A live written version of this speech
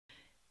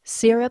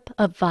Syrup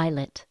of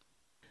Violet.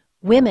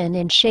 Women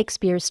in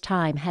Shakespeare's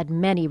time had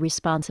many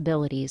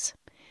responsibilities.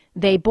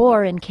 They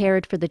bore and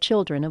cared for the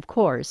children, of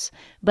course,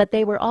 but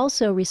they were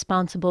also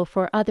responsible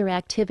for other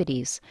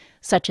activities,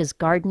 such as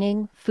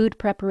gardening, food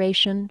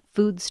preparation,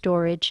 food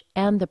storage,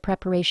 and the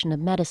preparation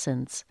of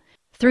medicines.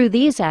 Through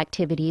these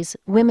activities,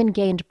 women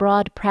gained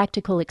broad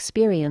practical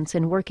experience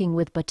in working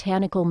with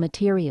botanical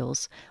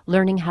materials,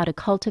 learning how to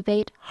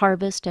cultivate,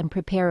 harvest, and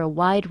prepare a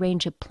wide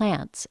range of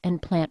plants and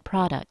plant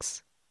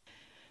products.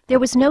 There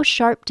was no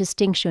sharp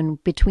distinction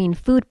between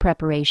food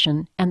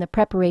preparation and the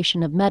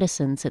preparation of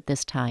medicines at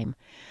this time.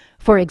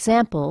 For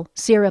example,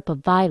 syrup of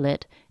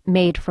violet,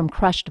 made from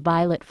crushed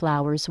violet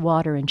flowers,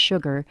 water, and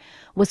sugar,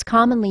 was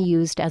commonly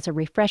used as a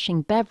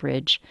refreshing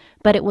beverage,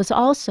 but it was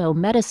also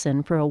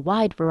medicine for a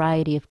wide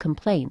variety of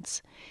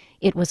complaints.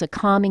 It was a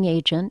calming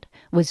agent,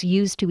 was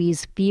used to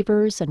ease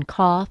fevers and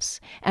coughs,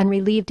 and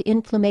relieved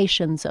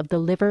inflammations of the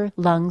liver,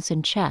 lungs,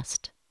 and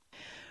chest.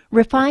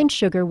 Refined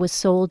sugar was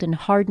sold in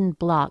hardened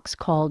blocks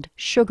called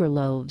sugar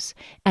loaves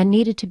and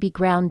needed to be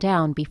ground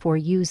down before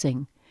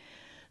using.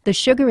 The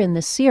sugar in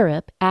the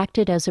syrup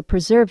acted as a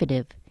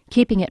preservative,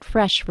 keeping it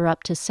fresh for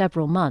up to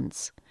several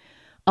months.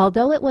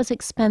 Although it was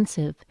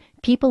expensive,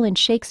 people in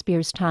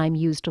Shakespeare's time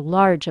used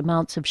large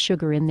amounts of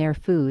sugar in their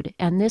food,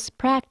 and this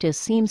practice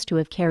seems to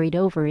have carried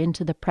over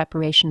into the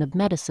preparation of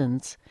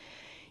medicines.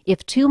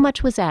 If too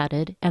much was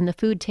added and the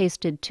food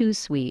tasted too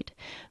sweet,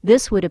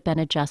 this would have been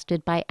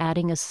adjusted by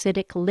adding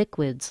acidic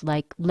liquids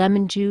like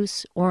lemon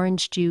juice,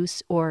 orange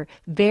juice, or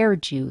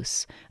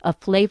verjuice, a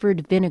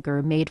flavored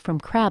vinegar made from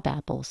crab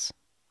apples.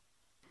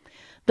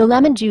 The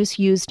lemon juice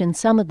used in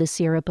some of the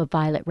syrup of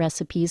violet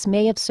recipes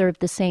may have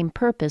served the same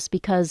purpose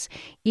because,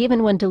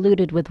 even when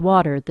diluted with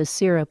water, the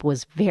syrup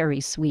was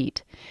very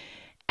sweet.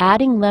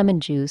 Adding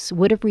lemon juice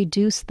would have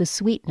reduced the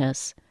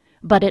sweetness,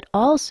 but it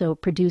also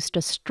produced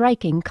a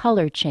striking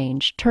color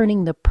change,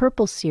 turning the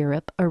purple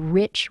syrup a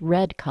rich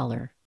red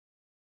color.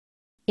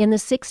 In the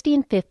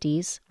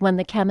 1650s, when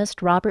the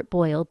chemist Robert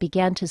Boyle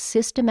began to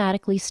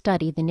systematically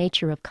study the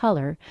nature of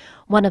color,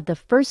 one of the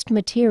first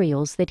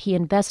materials that he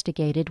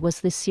investigated was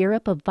the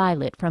syrup of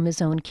violet from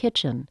his own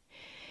kitchen.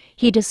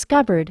 He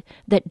discovered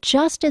that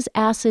just as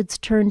acids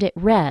turned it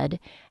red,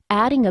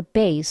 adding a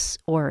base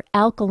or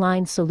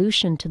alkaline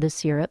solution to the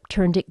syrup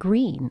turned it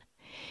green.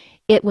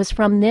 It was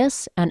from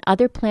this and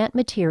other plant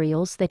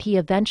materials that he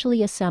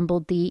eventually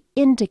assembled the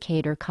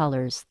indicator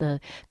colors,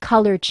 the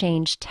color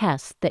change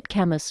tests that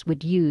chemists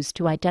would use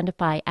to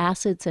identify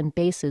acids and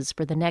bases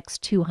for the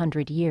next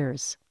 200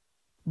 years.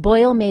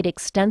 Boyle made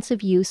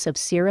extensive use of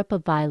syrup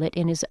of violet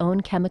in his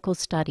own chemical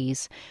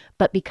studies,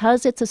 but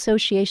because its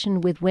association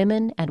with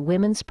women and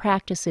women's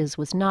practices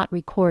was not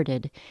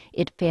recorded,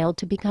 it failed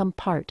to become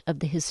part of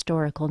the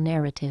historical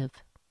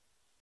narrative.